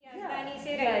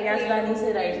याजदानी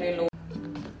से राइट ले लो.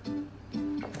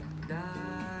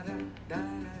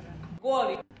 Go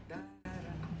away.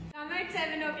 Come at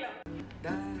 7 o'clock.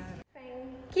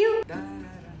 Thank you.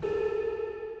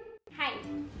 Hi.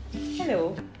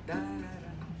 Hello.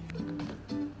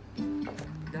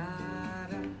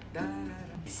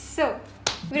 So,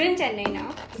 we're in Chennai now.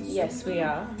 Yes, we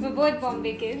are. We're both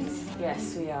Bombay kids.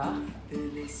 Yes, we are.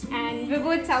 And we're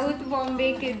both South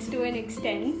Bombay kids to an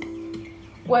extent.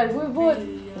 Well, we're both.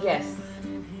 Yes.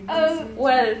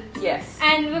 Well, yes.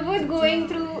 And we're both going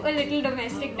through a little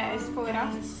domestic diaspora.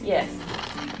 Yes.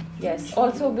 Yes.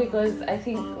 Also because I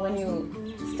think when you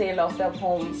stay locked up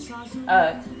home,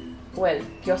 well,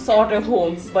 you're sort of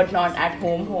home, but not at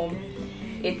home,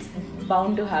 it's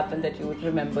bound to happen that you would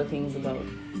remember things about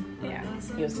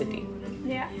your city.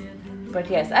 Yeah. But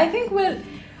yes, I think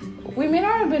we may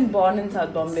not have been born in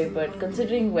South Bombay, but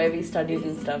considering where we studied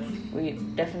and stuff, we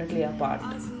definitely are part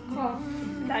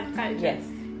Of that culture. Yes,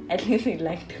 at least we'd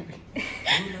like to be.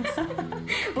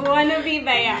 Wanna be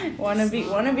Baya. Wanna be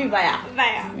Baya.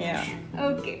 Baya. Yeah.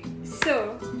 Okay.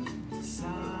 So,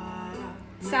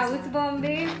 South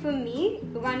Bombay, for me,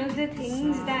 one of the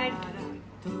things that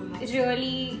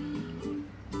really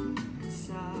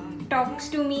talks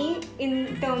to me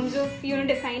in terms of,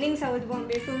 defining South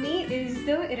Bombay for me is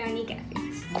the Irani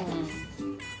cafes.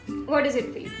 What is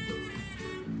it for you?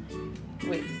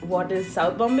 Wait, what is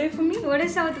South Bombay for me? What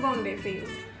is South Bombay for you?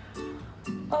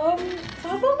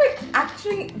 South Bombay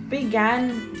actually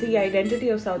the identity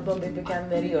of South Bombay began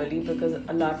very early because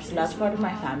a large part of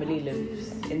my family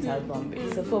lives in South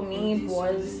Bombay. So for me it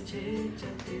was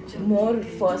more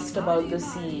first about the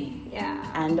sea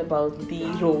and about the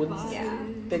roads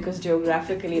because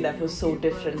geographically that was so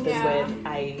different than where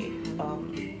I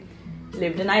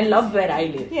lived, and I love where I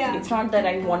live. It's not that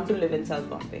I want to live in South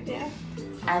Bombay.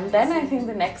 And then I think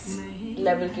the next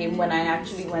level came when I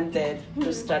actually went there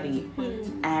to study,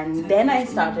 and then I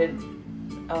started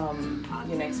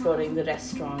exploring the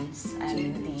restaurants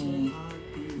and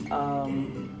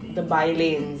the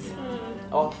by-lanes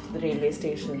of the railway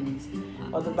stations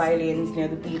or the by-lanes near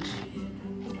the beach.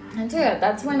 And so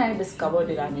that's when I discovered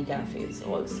Irani cafes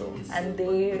also. And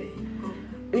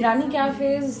Irani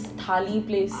cafes, thali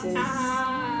places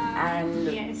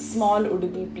and small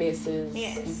Udupi places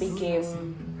became,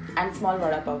 and small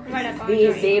vada pav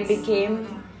places. They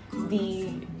became the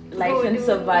life and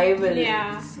survival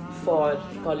for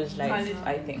college life,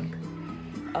 I think.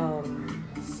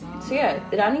 So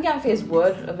Irani cafes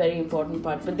were a very important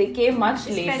part, but they came much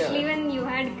later. Especially when you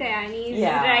had Kayani's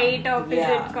right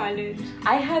opposite college.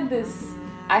 I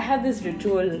had this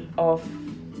ritual of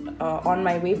on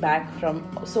my way back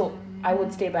so I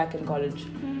would stay back in college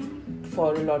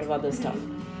for a lot of other stuff,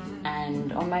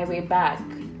 and on my way back,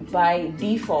 by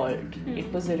default,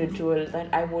 it was a ritual that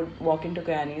I would walk into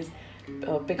Kayani's,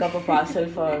 pick up a parcel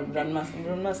for Brun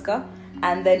Muska,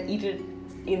 and then eat it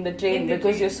in the train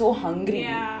because you're so hungry.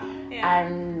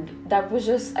 And that was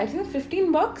just, I think,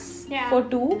 $15 for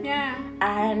two.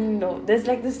 And there's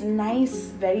like this nice,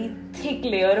 very thick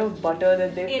layer of butter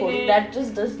that they put that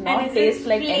just does not taste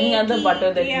like any other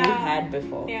butter that you've had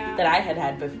before, that I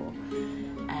had before.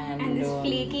 And this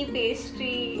flaky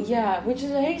pastry. Which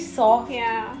is very soft.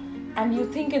 And you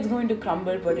think it's going to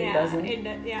crumble, but it doesn't. It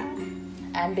does,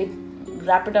 And they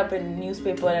wrap it up in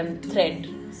newspaper and thread.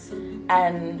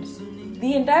 And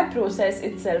the entire process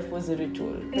itself was a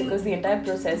ritual, because the entire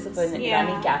process of an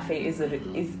Irani cafe is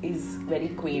very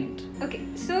quaint. Okay,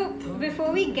 so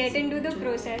before we get into the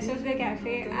process of the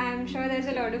cafe, I'm sure there's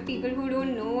a lot of people who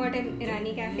don't know what an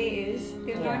Irani cafe is.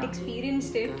 They've not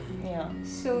experienced it.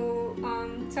 So,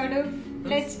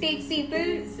 let's take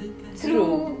people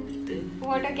through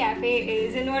what a cafe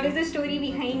is and what is the story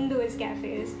behind those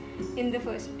cafes in the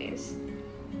first place.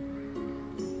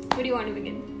 Where do you want to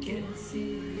begin?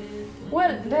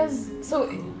 Well,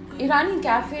 Irani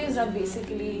cafes are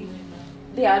basically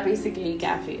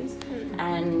cafes,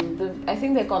 and I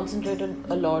think they're concentrated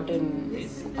a lot in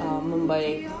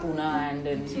Mumbai, Pune, and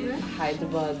in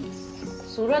Hyderabad.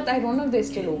 Surat, I don't know if they're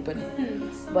still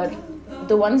open, but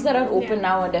the ones that are open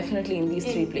now are definitely in these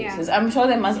three places. I'm sure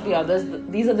there must be others.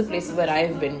 These are the places where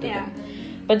I've been to them.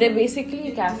 But they're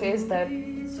basically cafes that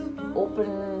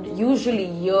opened usually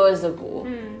years ago,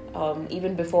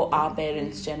 even before our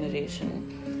parents'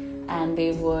 generation. And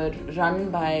they were run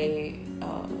by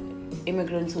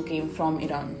immigrants who came from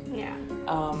Iran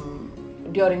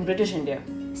during British India.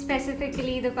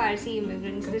 Specifically the Parsi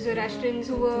immigrants, the Zoroastrians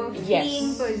who were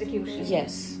fleeing persecution.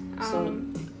 Yes.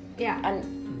 And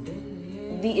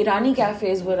the Irani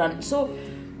cafes were run. So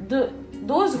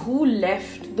those who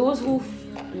left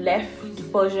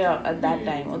Persia at that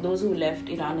time, or those who left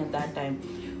Iran at that time,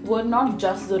 were not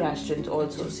just Zoroastrians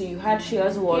also. So you had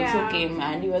Shias who also came,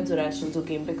 and you had Zoroastrians who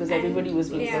came because everybody was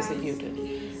being persecuted.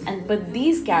 But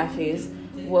these cafes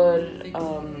were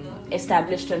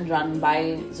established and run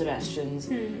by Zoroastrians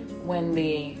when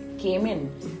they came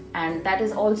in, and that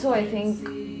is also, I think,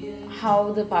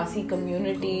 how the Parsi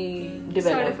community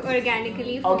developed. Sort of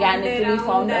organically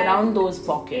formed around those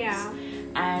pockets.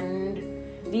 And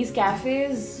these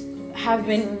cafes have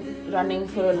been running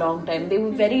for a long time. They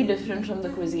were very different from the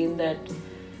cuisine that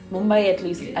Mumbai, at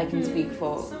least I can speak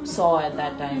for, saw at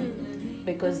that time,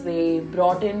 because they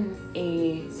brought in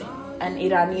an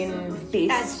Iranian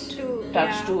taste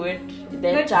touch to it.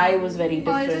 Their chai was very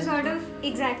different. Also sort of,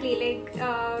 exactly, like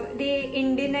they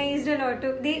Indianized a lot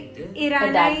of, they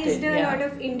Iranized a lot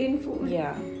of Indian food.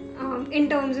 Yeah. In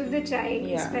terms of the chai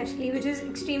especially, which is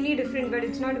extremely different, but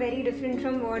it's not very different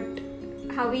from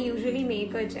how we usually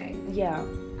make a chai. Yeah.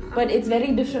 But it's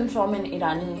very different from an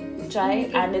Irani chai,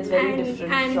 and it's very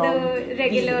different from the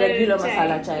regular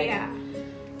masala chai. Yeah.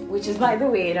 Which is, by the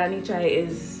way, Irani chai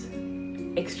is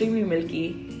extremely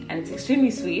milky and it's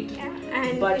extremely sweet. Yeah.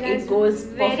 But it goes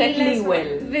perfectly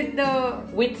well with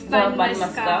the bun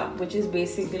maska, which is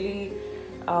basically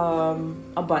a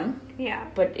bun. Yeah.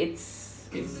 But it's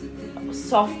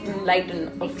soft and light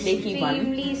and a flaky bun.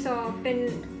 Extremely soft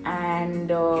and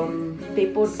they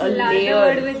put a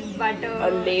layer with butter.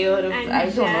 A layer of, I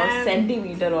don't know,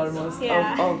 centimeter almost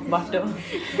of butter.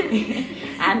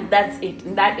 And that's it.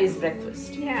 And that is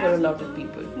breakfast for a lot of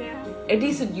people. Yeah. At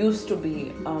least it used to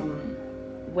be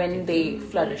when they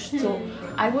flourished.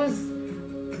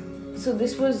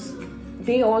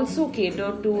 They also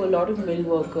catered to a lot of mill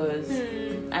workers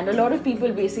and a lot of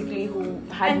people basically who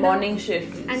had morning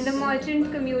shifts. And the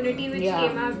merchant community which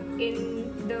came up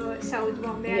in the South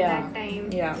Bombay at that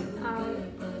time. Yeah.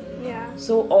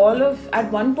 So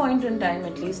at one point in time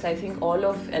at least, I think all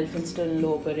of Elphinstone,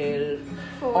 Lower Parel,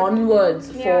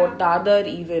 onwards, Fort, Dadar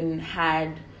even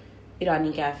had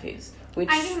Irani cafes. Which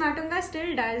I think Matunga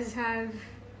still does have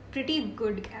pretty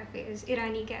good cafes,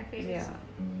 Irani cafes.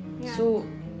 Yeah. So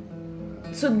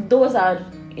those are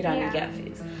Irani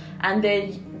cafes, and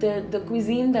the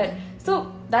cuisine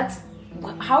that's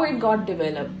how it got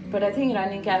developed. But I think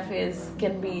Irani cafes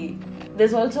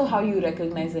there's also how you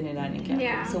recognize an Irani cafe.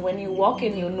 Yeah. So when you walk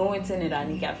in, you know it's an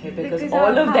Irani cafe because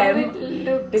all of them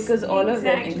look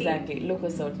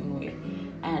a certain way,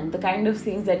 and the kind of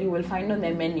things that you will find on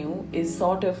their menu is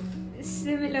sort of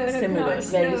similar,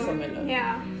 very similar.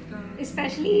 Yeah.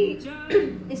 Especially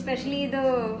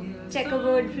the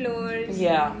checkerboard floors.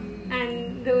 Yeah.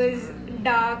 And those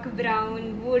dark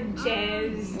brown wood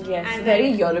chairs. Yes. And very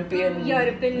European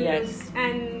looks.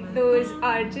 And those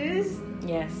arches.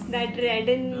 Yes. That red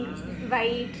and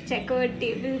white checkered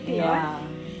tablecloth. Yeah.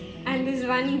 And this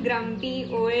one grumpy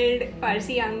old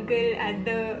Parsi uncle at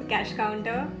the cash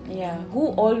counter. Yeah. Who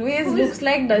always looks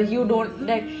like that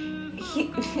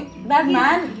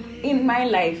man in my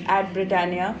life at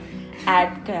Britannia,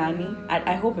 at Kayani,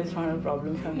 I hope it's not a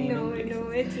problem for me. No,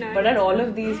 it's not. But at all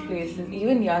of these places,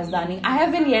 even Yazdani, I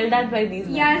have been yelled at by these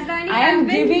men. Yazdani, I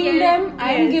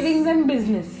am giving them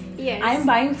business. Yes. I am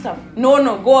buying stuff.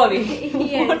 No, go away.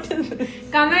 Yes. What is this?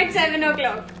 Come at 7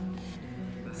 o'clock.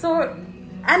 So,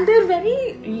 and they're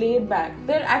very laid back.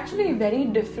 They're actually very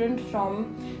different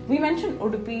from. We mentioned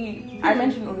Udupi. I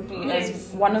mentioned Udupi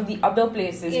as one of the other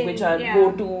places which are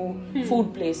go-to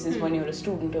food places when you're a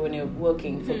student or when you're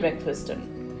working for breakfast and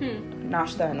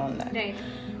nashta and all that. Right.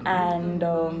 And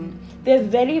they're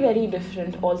very, very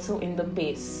different also in the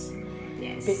pace.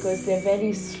 Yes. Because they're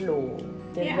very slow.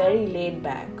 They're very laid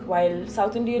back. While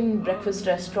South Indian breakfast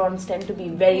restaurants tend to be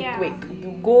very quick.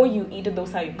 You go, you eat a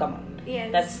dosa, you come out.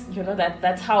 Yes.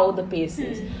 That's how the pace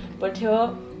is. But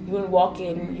here you'll walk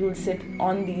in, you'll sit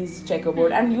on these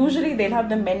checkerboard, and usually they'll have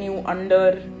the menu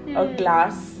under a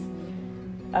glass,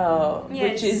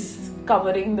 which is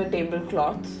covering the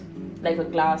tablecloth, like a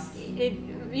glass. It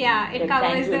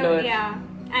covers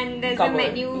and there's a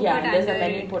menu. There's a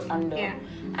menu put under. Yeah.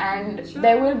 And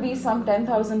there will be some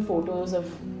 10,000 photos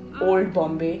of old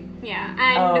Bombay. Yeah,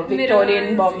 and Victorian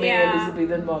mirrors, Bombay,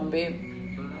 Elizabethan Bombay.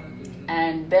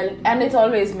 And it's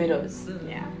always mirrors.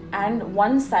 Yeah. And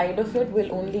one side of it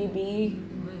will only be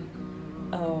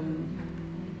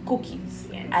cookies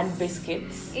and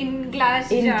biscuits in glass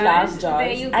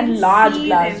jars and large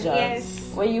glass jars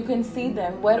where you can see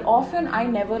them. Where often I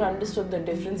never understood the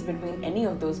difference between any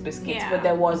of those biscuits, but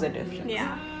there was a difference.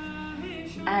 Yeah.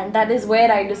 And that is where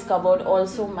I discovered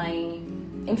also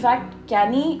in fact,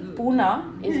 Kyani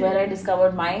Pune is where I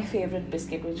discovered my favorite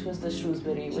biscuit, which was the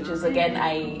Shrewsbury, which is again,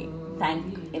 I thank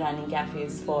Irani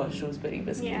cafes for Shrewsbury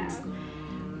biscuits. Yeah.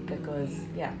 Because,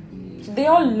 So they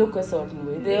all look a certain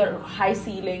way. They are high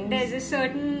ceilings. There's a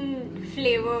certain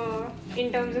flavor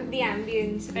in terms of the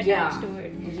ambience attached to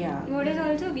it. Yeah. What is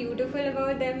also beautiful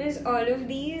about them is all of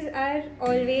these are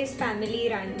always family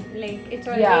run. Like it's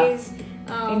always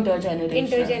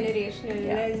intergenerational.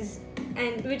 Yeah.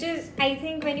 And which is, I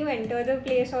think, when you enter the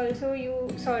place also you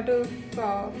sort of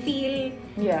feel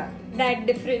that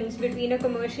difference between a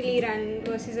commercially run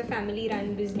versus a family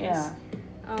run business.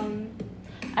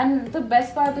 And the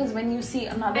best part is when you see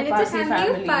another and Parsi it's a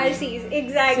family of Parsis,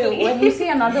 exactly. So when you see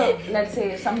another, let's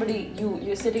say somebody,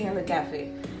 you're sitting in the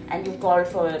cafe and you've called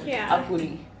for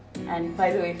akuri. And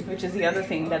by the way, which is the other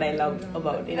thing that I love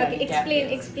about Irani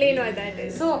cafes. Explain what that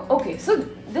is. So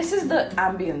this is the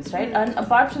ambience, right? And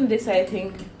apart from this, I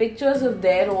think pictures of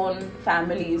their own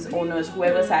families, owners,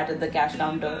 whoever sat at the cash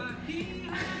counter,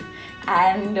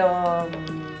 and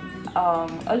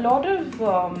a lot of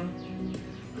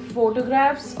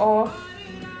photographs of.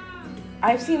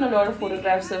 I've seen a lot of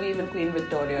photographs of even Queen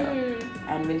Victoria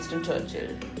and Winston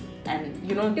Churchill. And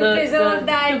you know, to preserve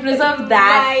that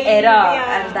era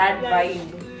and that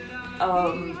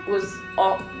vibe was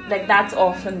like that's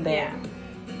often there.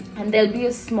 And there'll be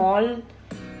a small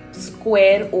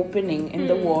square opening in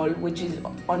the wall, which is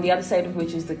on the other side of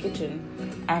which is the kitchen,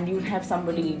 and you'll have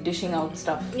somebody dishing out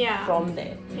stuff from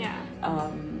there.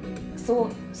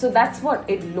 So that's what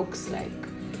it looks like.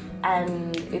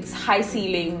 And it's high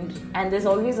ceilinged, and there's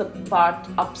always a part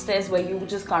upstairs where you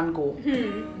just can't go,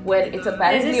 where it's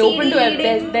apparently open to it.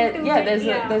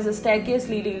 There's a staircase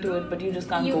leading to it, but you just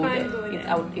can't go there.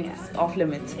 It's off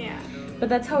limits. But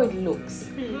that's how it looks.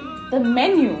 The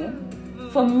menu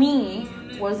for me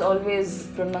was always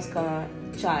Brahmaska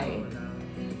chai.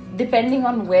 Depending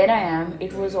on where I am,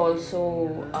 it was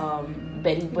also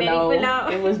berry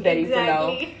pulao. It was berry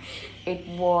pulao. It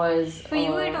was... For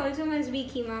you, it also must be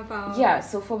keema pao. Yeah,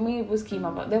 so for me, it was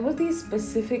keema pao. There were these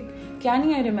specific...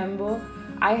 Kyani, I remember,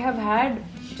 I have had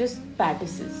just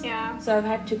patties. Yeah. So I've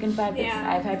had chicken patties. Yeah.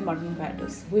 I've had mutton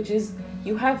patties. Which is...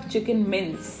 You have chicken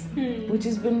mince. Which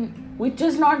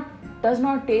does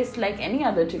not taste like any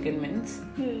other chicken mince.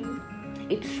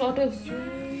 It's sort of...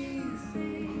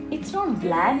 It's not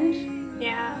bland.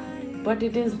 Yeah. But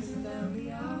it is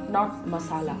not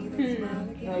masala.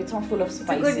 No, it's not full of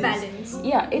spices. It's a good balance.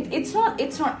 Yeah, it's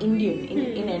not Indian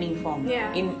in any form.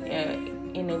 Yeah.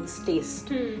 In its taste,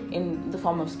 in the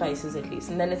form of spices at least,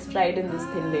 and then it's fried in this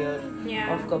thin layer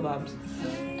of kebabs.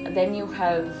 Then you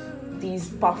have these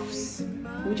puffs,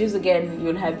 which is again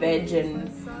you'll have veg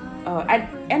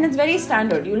and it's very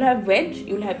standard. You'll have veg,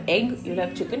 you'll have egg, you'll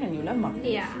have chicken, and you'll have mutton.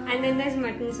 Yeah, and then there's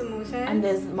mutton samosas. And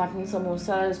there's mutton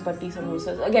samosas, patti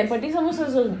samosas. Again, patti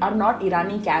samosas are not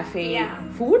Irani cafe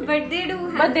food. But they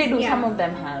do. Some of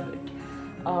them have it.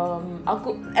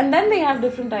 And then they have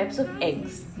different types of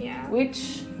eggs. Yeah.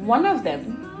 Which, one of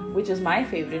them, which is my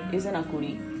favorite, is an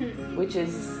akuri. Which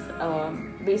is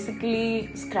basically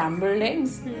scrambled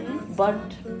eggs. But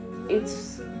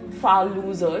it's far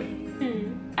looser.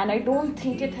 And I don't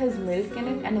think it has milk in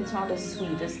it, and it's not as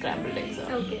sweet as scrambled eggs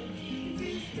are. Okay.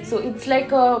 So it's like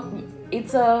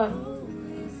it's a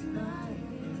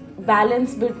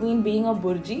balance between being a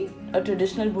burji, a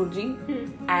traditional burji,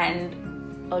 and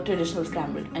a traditional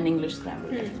scrambled, an English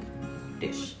scrambled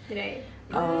dish. Right.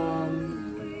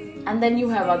 And then you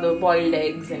have other boiled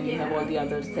eggs, and you have all the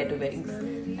other set of eggs,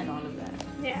 and all of that.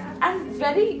 Yeah. And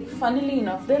very funnily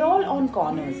enough, they're all on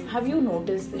corners. Have you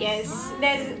noticed this? Yes.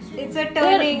 It's a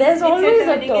turning. There's always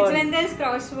a turn. It's when there's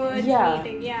crosswords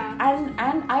meeting. Yeah.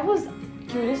 And I was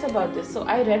curious about this, so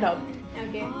I read up.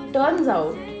 Okay. Turns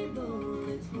out,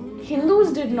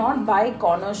 Hindus did not buy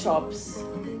corner shops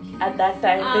at that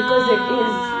time because it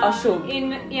is ashub.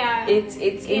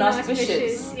 It's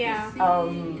inauspicious. Yeah.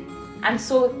 And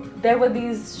so there were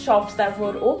these shops that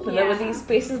were open. There were these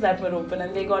spaces that were open,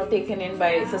 and they got taken in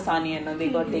by Sasanian, and they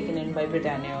got taken in by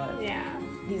Britannia.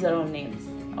 These are all names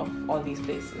of all these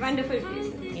places. Wonderful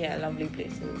places. Yeah, lovely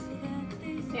places.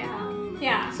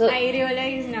 Yeah. So I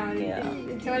realize now.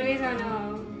 It's always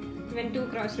when two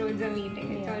crossroads are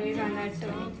meeting. It's always on that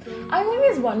turning. I've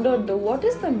always wondered though, what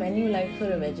is the menu like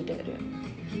for a vegetarian?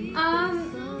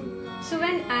 So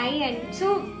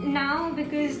now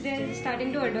because they're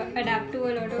starting to adapt to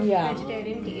a lot of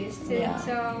vegetarian tastes,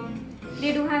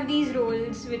 they do have these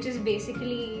rolls which is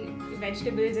basically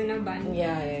vegetables in a bun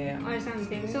or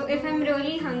something. So if I'm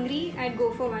really hungry, I'd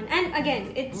go for one. And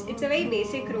again, it's a very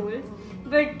basic roll,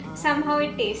 but somehow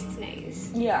it tastes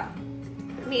nice. Yeah.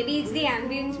 Maybe it's the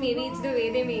ambience, maybe it's the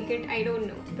way they make it, I don't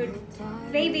know. But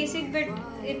very basic, but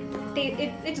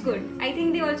it's good. I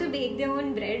think they also bake their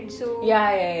own bread, so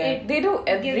they do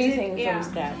everything from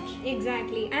scratch.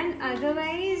 Exactly. And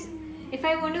otherwise, if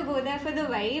I want to go there for the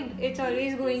vibe, it's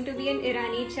always going to be an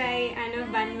Irani chai and a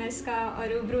bun maska or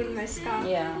a brun maska.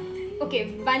 Yeah.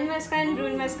 Okay, bun maska and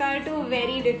brun maska are two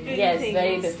very different things. Yes,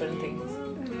 very different things.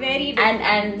 Very different.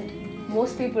 And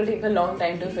most people take a long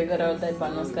time to figure out that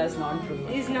bun maska is not brun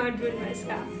maska. Is not brun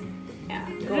maska. Yeah.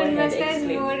 Go Brun ahead, maska is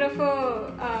explain. more of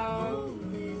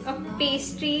a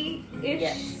pastry-ish.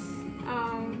 Yes.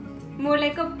 More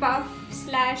like a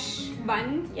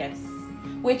puff/bun. Yes.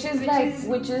 Which is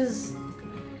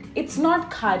it's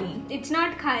not khari. It's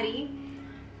not khari,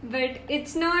 but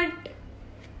it's not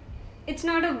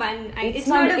a bun. It's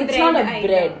not a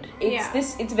bread.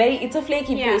 It's a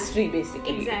flaky pastry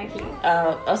basically. Exactly.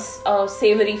 A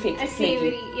savory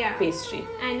flaky yeah. pastry.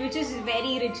 And which is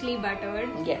very richly buttered.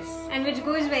 Yes. And which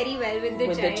goes very well with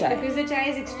the chai because the chai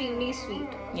is extremely sweet.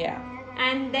 Yeah.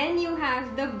 And then you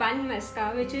have the bun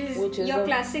maska, which is your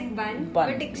classic bun,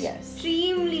 but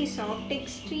extremely soft,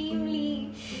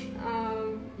 extremely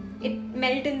it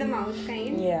melt in the mouth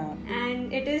kind. Yeah.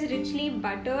 And it is richly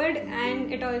buttered,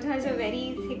 and it also has a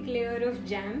very thick layer of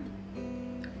jam.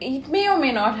 It may or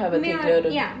may not have a thick layer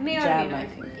of jam, I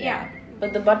think. Yeah.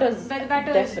 But the butter's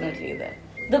definitely there.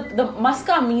 The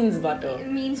maska means butter.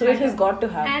 So it has got to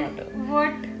have butter. And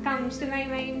what comes to my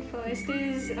mind first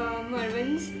is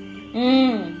Mervyn's.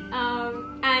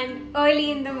 And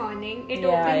early in the morning, it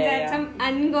opens at some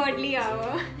ungodly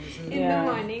hour in the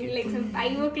morning, like some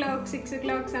 5 o'clock, 6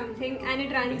 o'clock something, and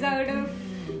it runs out of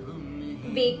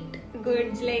baked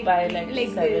goods by like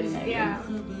 7, this. Yeah.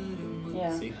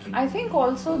 I think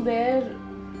also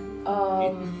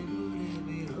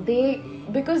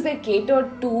because they cater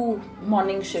to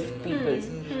morning shift people,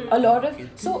 a lot of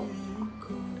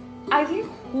I think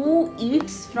who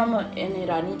eats from an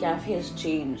Irani cafe has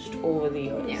changed over the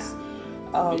years. Yeah.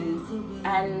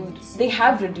 And they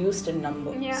have reduced in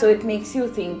number. Yeah. So it makes you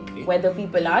think whether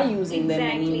people are using them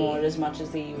anymore as much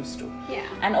as they used to. Yeah.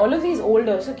 And all of these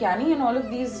older, so Kyani and all of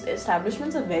these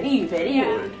establishments are very, very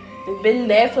old. They've been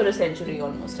there for a century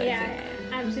almost, I think. Yeah,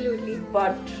 absolutely.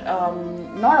 But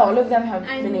not all of them have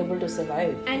been able to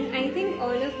survive. And I think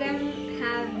all of them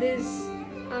have this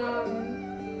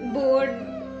board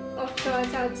of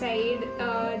sorts outside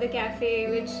the cafe,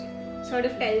 which sort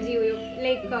of tells you,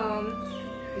 like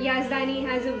Yazdani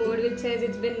has a board which says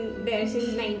it's been there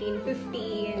since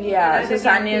 1950. And so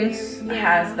Sanyans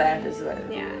has that as well.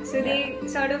 Yeah, so they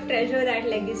sort of treasure that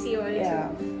legacy also. Yeah.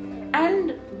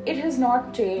 And it has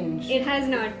not changed. It has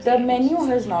not changed. The menu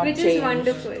has not changed. Which is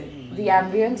wonderful. The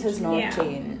ambience has not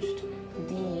changed.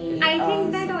 I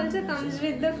think that also comes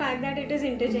with the fact that it is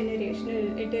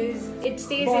intergenerational. It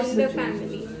stays in the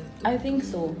family. I think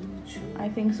so. And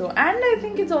I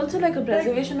think it's also like a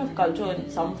preservation of culture in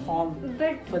some form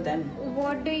for them.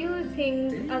 What do you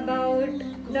think about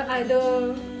the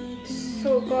other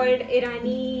so-called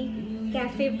Irani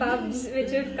cafe pubs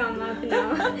which have come up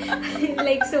now?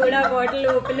 Like soda bottle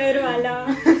opener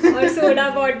wala, or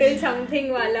soda bottle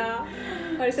something wala,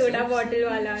 or soda bottle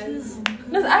walas.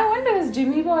 I wonder, is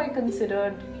Jimmy Boy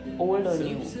considered old or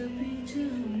new?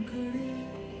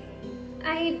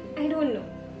 I don't know.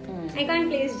 I can't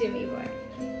place Jimmy Boy.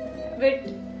 But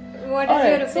what is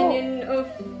your opinion of...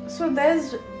 So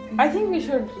I think we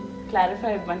should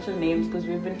clarify a bunch of names because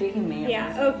we've been taking names.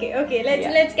 Yeah, okay.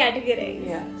 Let's categorize.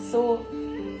 Yeah. So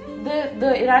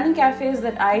the Irani cafes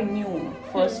that I knew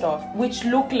first off, which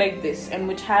look like this and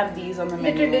which have these on the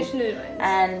menu. The traditional ones.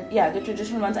 And the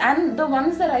traditional ones. And the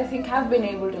ones that I think have been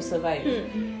able to survive.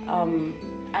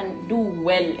 And do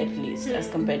well at least as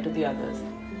compared to the others.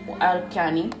 Are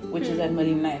Kyani, which is at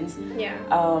Marine Lines. Yeah.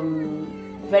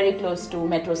 Very close to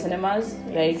Metro Cinemas,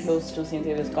 very close to St.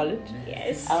 Xavier's College.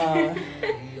 Yes. Then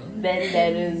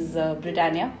there is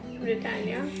Britannia. There's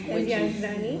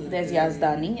Yazdani. There's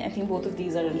Yazdani. I think both of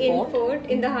these are in Fort.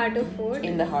 In the heart of Fort.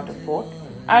 In the heart of Fort.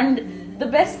 And the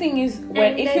best thing is,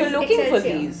 if you're looking for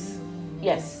these,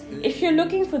 if you're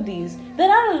looking for these, there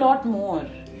are a lot more.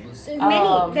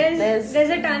 Many. There's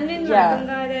a ton in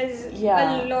Matunga. There's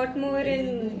a lot more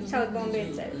in South Bombay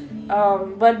itself.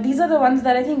 But these are the ones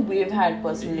that I think we've had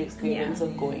personal experience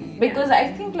of going. Because I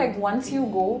think like once you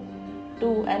go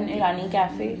to an Irani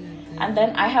cafe, and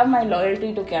then I have my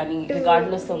loyalty to Kyani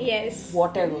regardless of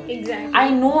whatever. Exactly. I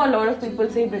know a lot of people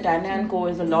say Britannia & Co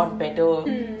is a lot better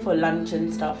for lunch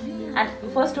and stuff. And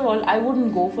first of all, I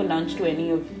wouldn't go for lunch to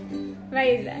any of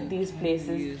these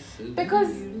places.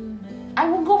 Because I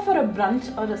would go for a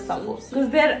brunch or a supper. Because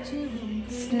they're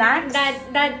snacks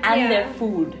and their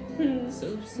food.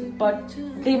 But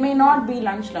they may not be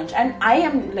lunch. And I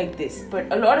am like this. But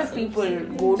a lot of people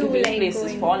go to these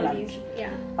places for lunch.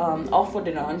 Or for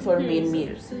dinner and for main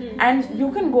meals. And you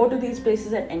can go to these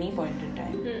places at any point in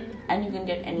time. and you can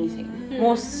get anything,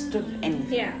 most of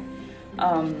anything. Yeah.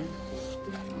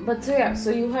 But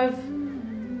so you have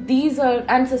these are,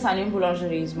 and Sasanian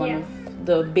Boulangerie is one of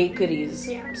the bakeries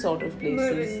sort of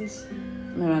places.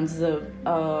 Mehran's the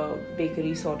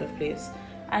bakery sort of place,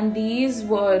 and these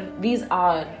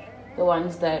are the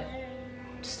ones that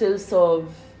still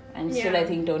serve and still I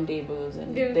think turntables,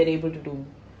 and they're able to do.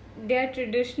 They are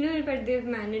traditional, but they've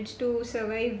managed to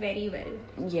survive very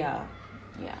well. Yeah.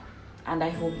 And I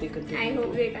hope they continue.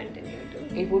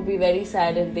 To. It would be very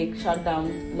sad if they shut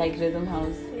down, like Rhythm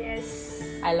House. Yes.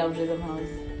 I love Rhythm House.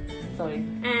 Sorry.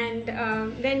 And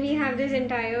then we have this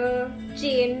entire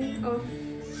chain of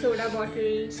soda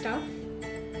bottle stuff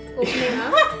opening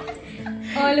up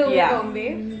all over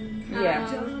Bombay.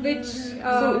 Which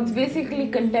so it's basically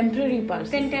contemporary Parsi.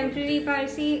 Contemporary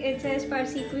Parsi. It says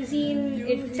Parsi cuisine.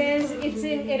 It says it's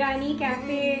an Irani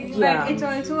cafe, but it's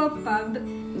also a pub.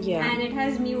 Yeah. And it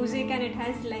has music and it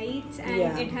has lights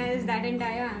and it has that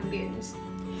entire ambience.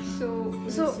 So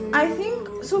I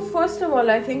think first of all,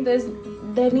 I think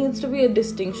there needs to be a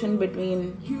distinction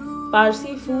between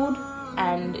Parsi food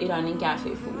and Irani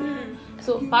cafe food.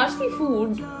 So Parsi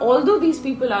food, although these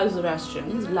people are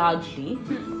Zoroastrians largely,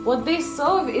 what they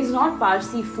serve is not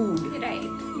Parsi food. Right.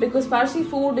 Because Parsi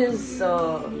food is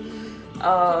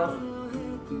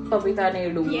Papita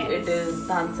Nedu, it is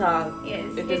Dansa,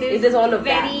 it is all of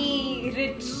very that. Very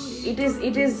rich.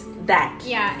 It is that.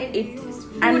 Yeah, it's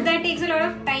food that takes a lot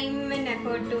of time and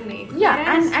effort to make.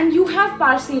 Yeah, and you have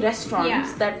Parsi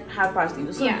restaurants that have Parsi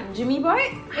food. So Jimmy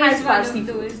Boy has Parsi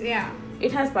food.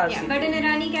 It has Parsi food. But an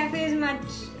Irani cafe is much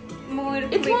more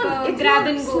it's quicker, more grab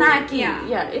and go. Snacky.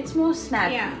 Yeah, it's more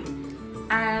snacky. Yeah.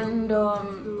 And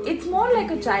it's more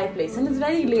like a chai place, and it's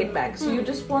very laid back. So you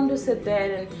just want to sit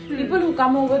there, and people who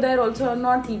come over there also are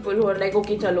not people who are like,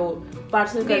 okay, chalo,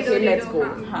 parcel karke, let's go.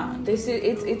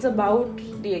 It's about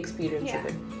the experience of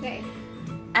it. Right.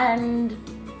 And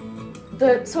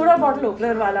the soda bottle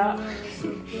opener wala,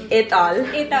 Etal.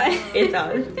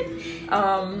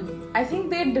 I think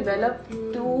they developed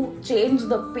to change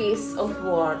the pace of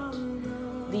what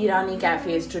the Irani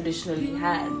cafes traditionally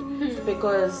had,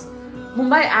 because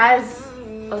Mumbai as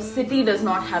a city does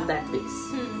not have that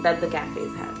pace that the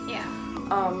cafes have. Yeah.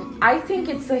 I think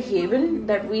it's a haven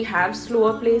that we have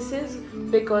slower places,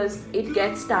 because it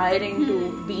gets tiring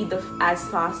to be as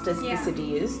fast as the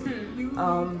city is.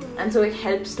 And so it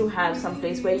helps to have some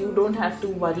place where you don't have to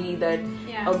worry that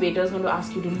a waiter is going to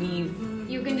ask you to leave.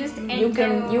 You can just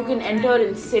enter. You can enter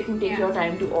and sit and take your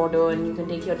time to order, and you can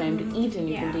take your time to eat, and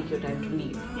you can take your time to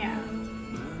leave. Yeah.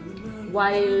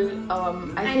 While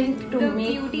I think the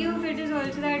beauty of it is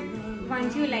also that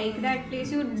once you like that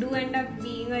place, you do end up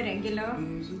being a regular,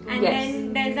 and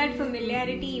then there's that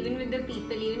familiarity even with the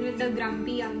people, even with the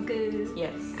grumpy uncle.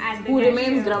 Yes. At the who cashier,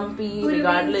 remains grumpy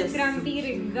regardless. I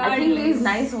think he's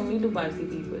nice only to Parsi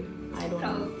people. I don't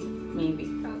know. Maybe.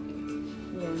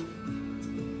 Yeah.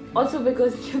 Also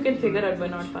because you can figure out we're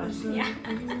not Parsi. Yeah.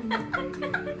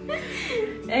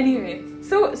 Anyway,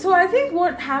 so I think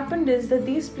what happened is that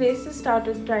these places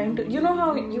started trying to, you know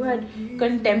how you had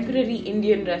contemporary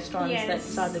Indian restaurants that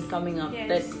started coming up,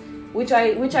 that which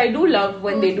I do love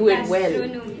when they do it well.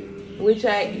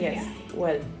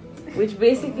 Which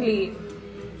basically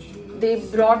they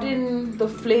brought in the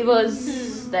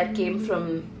flavors that came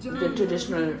from the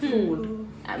traditional food.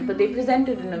 But they present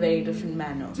it in a very different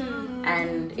manner,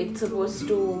 and it's supposed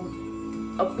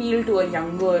to appeal to a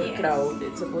younger crowd.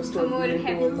 It's supposed to appeal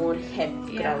to a more hip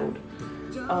crowd.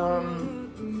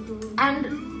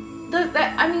 And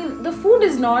the food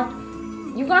is not.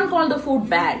 You can't call the food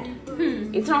bad.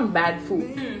 It's not bad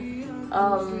food,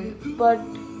 but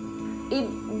it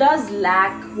does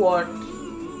lack what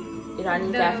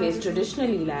Irani cafes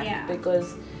traditionally lack,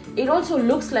 because it also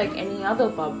looks like any other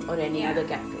pub or any other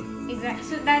cafe. Exactly.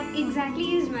 So that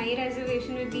exactly is my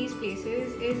reservation with these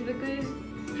places, is because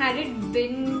had it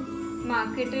been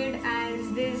marketed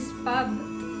as this pub,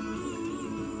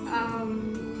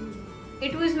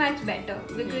 it was much better,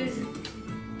 because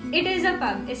it is a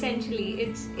pub essentially.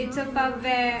 It's a pub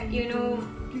where the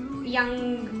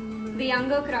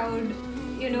younger crowd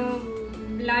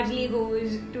largely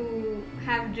goes to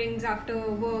have drinks after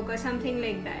work or something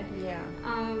like that. Yeah.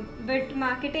 But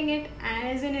marketing it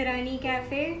as an Irani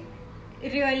cafe,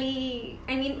 really,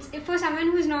 for someone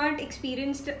who's not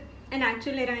experienced an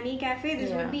actual Irani cafe,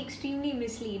 this would be extremely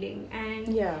misleading, and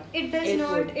it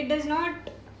does not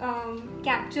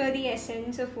capture the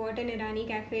essence of what an Irani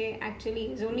cafe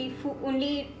actually is.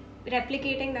 Only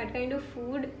replicating that kind of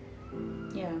food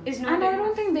is not and enough. I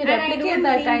don't think they replicate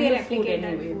that kind of food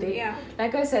anyway.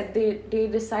 Like I said, they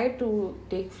decide to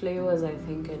take flavors, I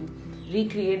think, and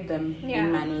recreate them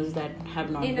in manners that have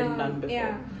not been done before.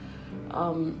 Yeah.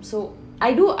 So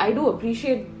I do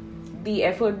appreciate the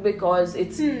effort, because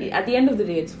it's at the end of the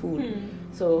day it's food.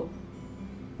 So,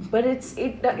 but it's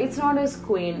not as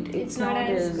quaint. It's not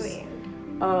as quaint.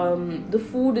 The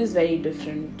food is very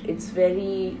different. It's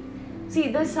very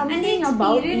there's something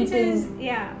about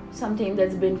eating something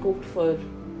that's been cooked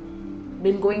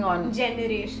been going on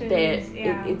generations.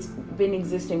 It's been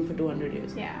existing for 200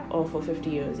 years or for 50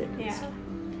 years at least.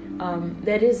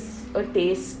 There is a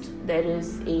taste, there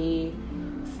is a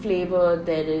flavor,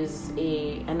 there is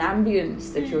an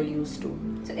ambience that you're used to.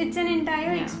 So it's an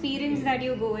entire experience that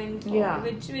you go in for,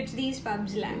 which these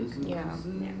pubs lack.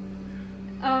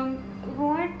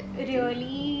 What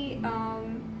really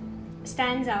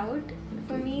stands out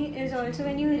for me is also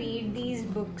when you read these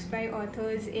books by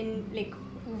authors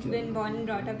who've been born and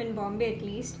brought up in Bombay at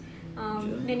least.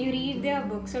 When you read their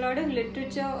books, a lot of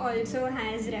literature also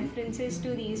has references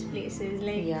to these places.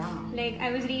 Like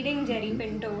I was reading Jerry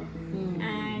Pinto,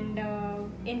 and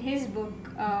in his book,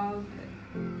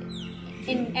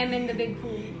 in M and the Big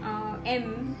Who,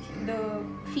 M, the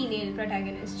female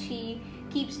protagonist, she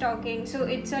keeps talking. So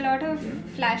it's a lot of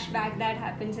flashback that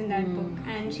happens in that book,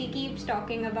 and she keeps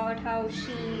talking about how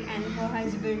she and her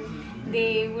husband,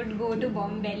 they would go to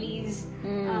Bombelli's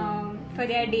for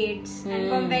their dates,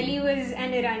 and Bombelli was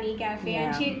an Irani cafe,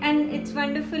 and it's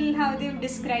wonderful how they've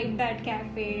described that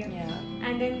cafe.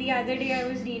 And then the other day I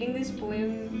was reading this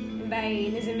poem by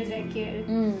Nizam Ezekiel,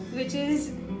 which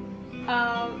is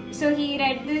so he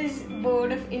read this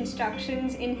board of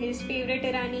instructions in his favorite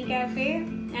Irani cafe,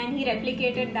 and he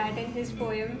replicated that in his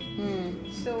poem.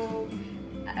 So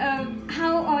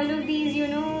how all of these,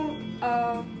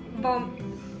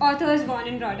 authors born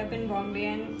and brought up in Bombay,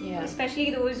 and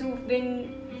especially those who've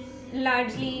been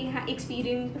largely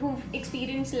who've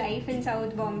experienced life in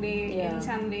South Bombay in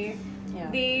some way,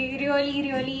 they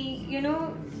really, really,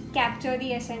 capture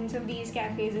the essence of these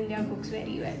cafes in their books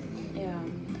very well.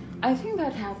 I think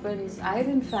that happens. I've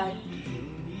in fact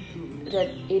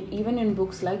read it even in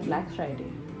books like Black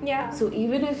Friday. So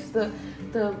even if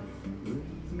they're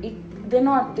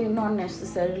not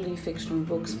necessarily fictional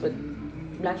books, but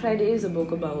Black Friday is a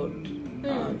book about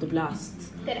the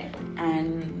blasts. Correct.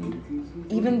 And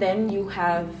even then you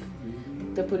have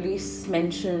the police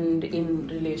mentioned in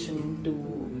relation to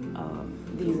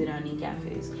these Irani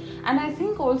cafes. And I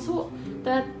think also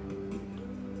that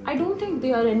I don't think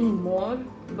they are anymore,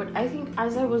 but I think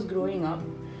as I was growing up,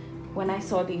 when I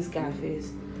saw these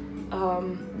cafes,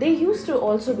 they used to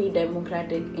also be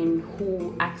democratic in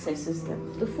who accesses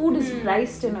them. The food is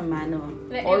priced in a manner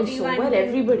where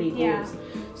everybody goes.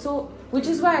 So, which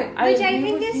is why I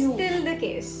think is still the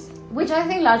case. Which I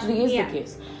think largely is the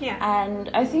case. And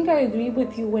I think I agree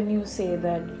with you when you say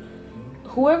that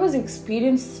whoever's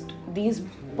experienced these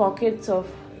pockets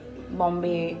of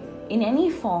Bombay in any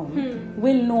form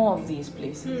will know of these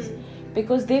places,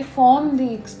 because they form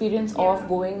the experience of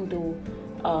going to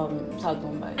South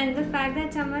Mumbai. And the fact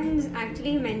that someone's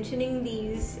actually mentioning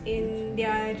these in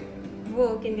their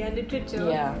work, in their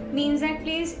literature, means that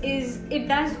place it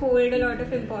does hold a lot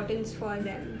of importance for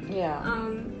them.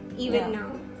 Even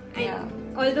now. And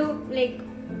although, like,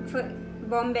 for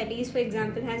Bombelli's, for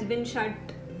example, has been shut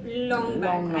long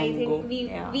back. I think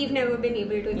we've never been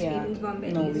able to experience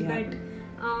Bombelli's, but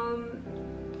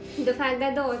the fact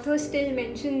that the author still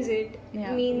mentions it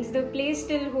means the place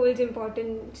still holds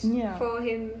importance for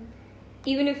him,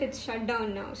 even if it's shut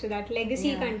down now. So that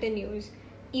legacy continues.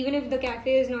 Even if the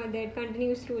cafe is not there, it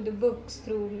continues through the books,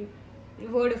 through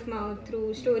word of mouth,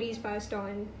 through stories passed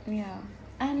on.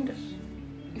 And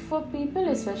for people,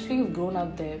 especially who've grown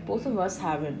up there, both of us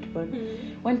haven't, but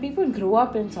when people grow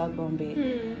up in South Bombay,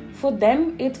 for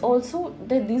them it's also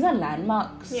that these are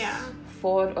landmarks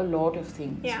for a lot of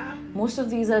things. Most of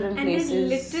these are in places.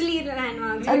 And they're literally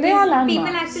landmarks. And they are landmarks.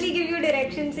 People actually give you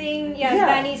directions saying,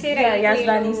 Yazdani se right le lo.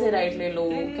 Yazdani se right le lo,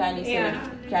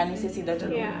 Kyani se seedha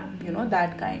chalo.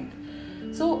 That kind.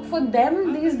 So for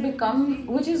them, these become,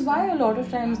 which is why a lot of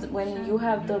times when you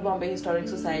have the Bombay Historic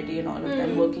Society and all of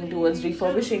them working towards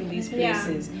refurbishing these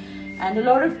places, and a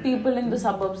lot of people in the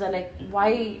suburbs are like,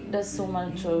 why does so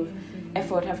much of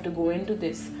effort have to go into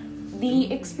this?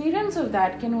 The experience of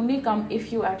that can only come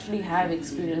if you actually have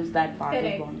experienced that part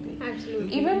of Bombay.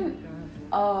 Absolutely. Even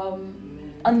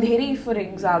Andheri, for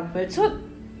example. So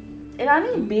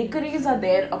Irani bakeries are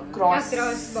there across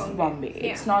Bombay.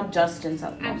 It's not just in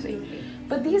South Bombay.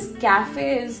 But these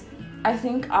cafes, I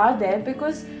think, are there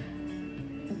because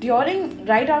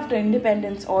right after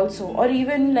independence also, or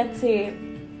even let's say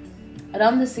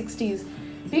around the 60s,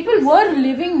 people were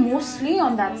living mostly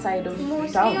on that side of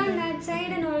mostly town. on that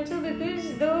side, and also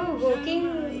because the working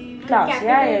Class,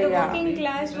 capital, the working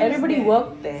class was everybody there.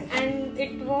 worked there.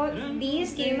 And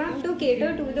these came up to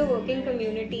cater to the working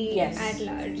community Yes. at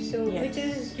large. So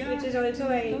Yes. which is also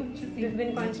why we've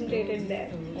been concentrated there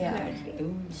largely.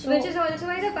 So, Which is also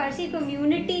why the Parsi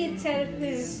community itself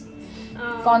is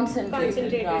concentrated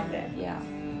there. Yeah.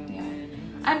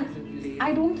 And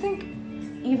I don't think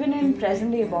even in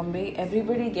present day Bombay,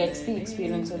 everybody gets the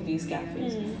experience of these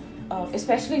cafes.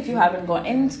 Especially if you haven't gone,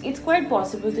 and it's quite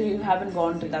possible that you haven't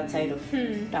gone to that side of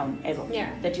town ever.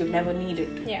 Yeah. That you've never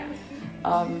needed. Yeah.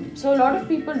 So a lot of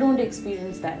people don't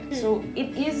experience that. So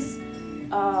it is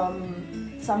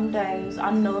sometimes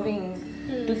unnerving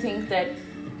to think that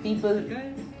people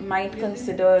might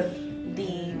consider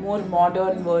the more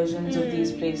modern versions of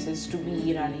these places to be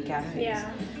Irani cafes.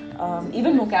 Yeah.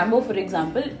 Even Mocambo, for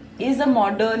example, is a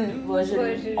modern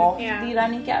version of the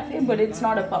Irani cafe, but it's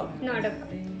not a pub. Not a pub.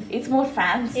 It's more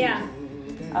fancy. Yeah.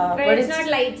 But it's not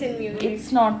lights and music.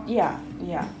 It's not, yeah.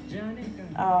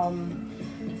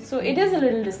 So it is a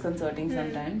little disconcerting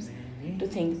sometimes to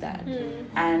think that.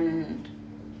 And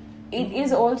it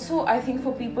is also, I think,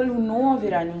 for people who know of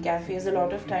Irani cafes, a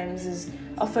lot of times is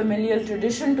a familial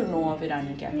tradition to know of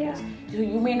Irani cafes. Yeah. So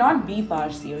you may not be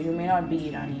Parsi or you may not be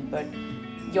Irani, but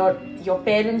your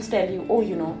parents tell you, oh,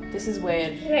 this is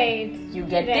where you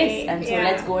get this, and so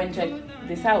let's go and check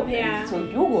this out. Yeah. And so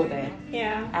you go there,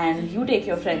 and you take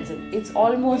your friends, and it's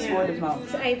almost word of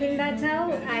mouth. So I think that's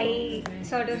how I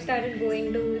sort of started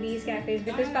going to these cafes,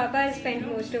 because Papa has spent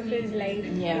most of his life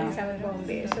in South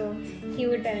Bombay. So he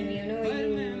would tell me,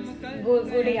 you go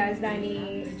to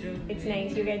Yazdani, it's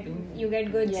nice. You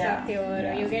get good stuff here,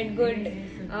 or you get good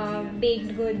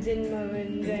baked goods in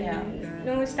Mervyn's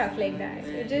and stuff like that.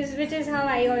 Which is how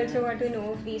I also got to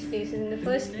know of these places in the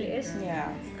first place.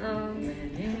 Yeah.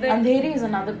 But Andheri is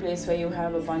another place where you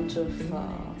have a bunch of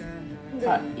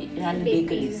Irani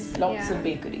bakeries, lots of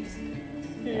bakeries.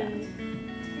 Yeah.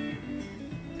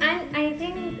 And I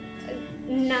think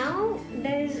now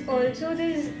there's also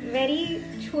this very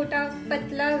chota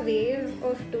patla wave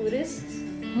of tourists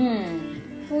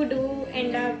who do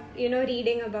end up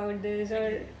reading about this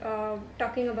or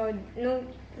talking about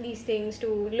these things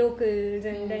to locals,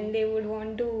 and then they would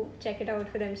want to check it out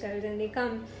for themselves, and they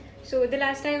come. So the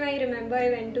last time I remember I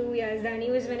went to Yazdani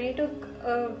was when I took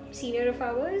a senior of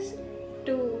ours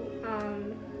to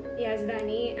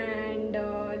Yazdani, and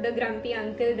the grumpy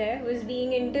uncle there was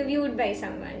being interviewed by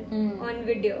someone on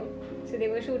video. So they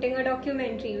were shooting a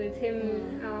documentary with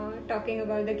him talking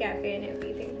about the cafe and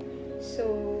everything.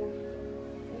 So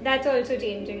that's also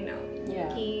changing now.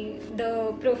 Yeah.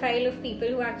 The profile of people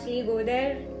who actually go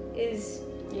there is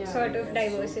sort of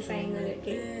diversifying a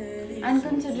little. And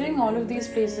considering all of these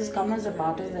places come as a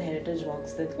part of the heritage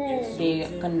walks that they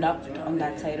conduct on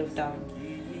that side of town,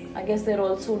 I guess they're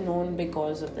also known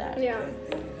because of that. Yeah.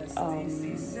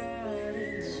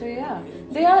 So yeah,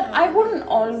 they are. I wouldn't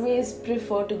always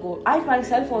prefer to go. I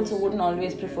myself also wouldn't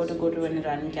always prefer to go to an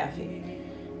Irani cafe,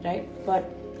 right? But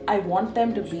I want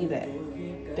them to be there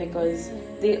because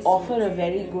they offer a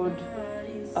very good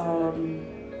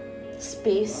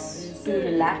space to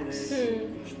relax,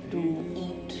 to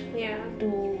eat,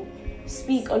 to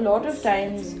speak. A lot of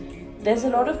times there's a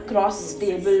lot of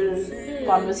cross-table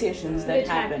conversations that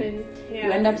happen. Yeah.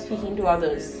 You end up speaking to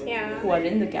others who are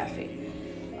in the cafe,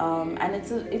 and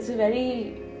it's a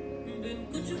very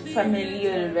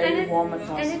familial, very warm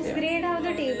atmosphere. And it's great how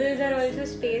the tables are also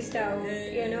spaced out.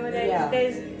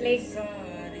 There's like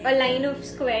a line of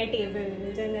square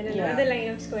tables and then another line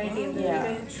of square tables. Yeah.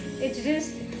 And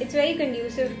it's very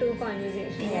conducive to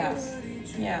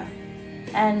conversations. Yeah.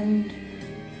 And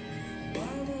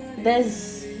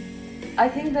I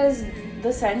think there's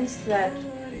the sense that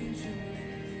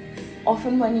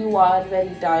often when you are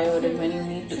very tired and when you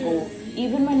need to go,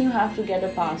 even when you have to get a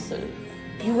parcel,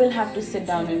 you will have to sit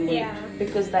down and wait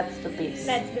because that's the pace.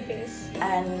 That's the pace.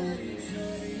 And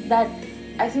that,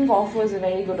 I think, offers a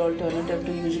very good alternative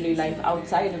to usually life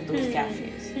outside of those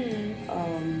cafes.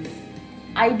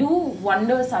 I do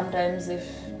wonder sometimes if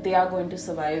they are going to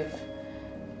survive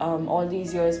all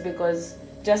these years, because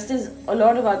just as a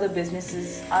lot of other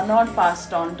businesses are not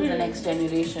passed on to the next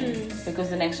generation because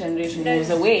the next generation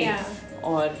moves away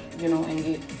or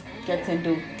and gets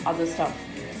into other stuff.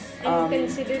 And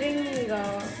considering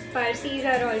Parsis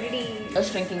are already a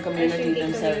shrinking community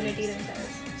themselves.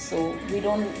 So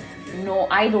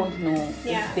I don't know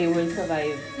if they will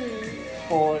survive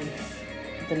for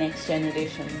the next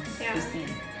generation to see.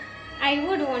 I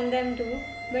would want them to,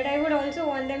 but I would also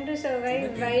want them to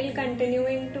survive while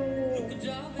continuing to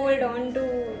hold on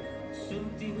to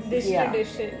this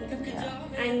tradition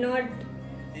and not,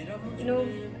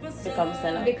 become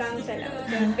sellouts.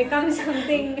 Become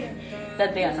something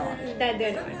that they are not.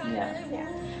 Yeah.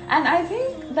 And I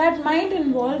think that might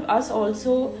involve us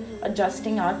also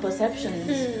adjusting our perceptions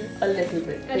a little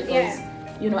bit, because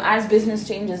as business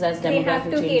changes, as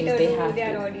demographic changes, they have to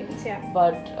their audience. Yeah.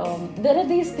 But there are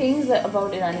these things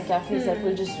about Irani cafes that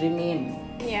will just remain.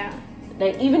 Yeah.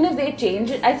 Like, even if they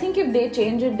change it, I think if they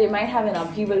change it, they might have an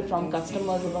upheaval from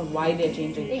customers about why they're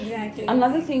changing. Exactly.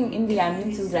 Another thing in the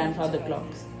ambience is grandfather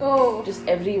clocks. Oh. Just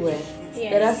everywhere.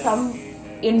 Yes. There are some,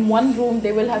 in one room,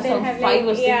 they will have some 5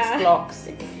 or 6 clocks.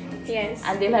 Yes.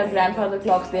 And they'll have grandfather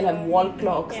clocks, they'll have wall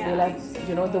clocks, they'll have,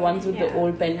 the ones with the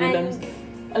old pendulums. And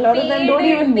a lot of them don't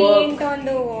even work. Paint on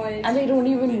the walls. And they don't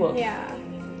even work. Yeah.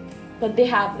 But they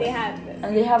have them. They have them.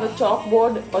 And they have a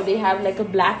chalkboard, or they have like a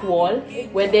black wall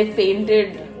where they've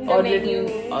painted or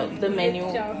written the menu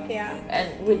with chalk,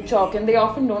 and with chalk, and they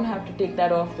often don't have to take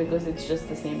that off because it's just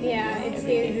the same. Yeah, it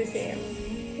stays the same.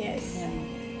 Yes. Yeah.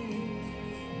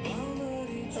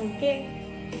 Okay.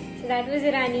 So that was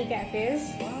Irani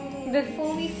cafes.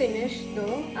 Before we finish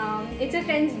though, it's a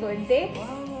friend's birthday.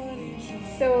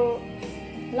 So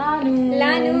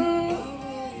Lanu.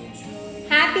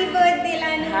 Happy birthday,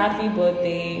 Lanu. Happy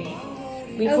birthday.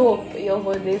 We hope your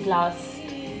birthdays last.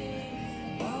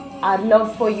 Our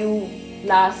love for you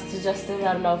lasts just as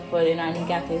our love for Irani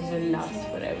cafes will last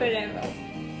forever.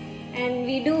 And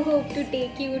we do hope to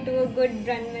take you to a good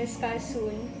Brunmiska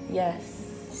soon. Yes.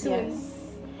 Soon.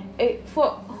 Yes. For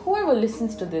whoever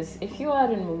listens to this, if you are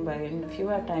in Mumbai and if you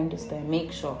have time to spare,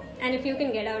 make sure. And if you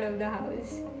can get out of the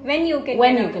house. When you can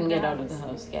get out of the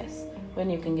house, yes. When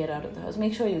you can get out of the house,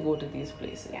 make sure you go to these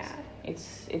places. Yeah.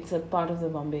 It's a part of the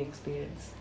Bombay experience.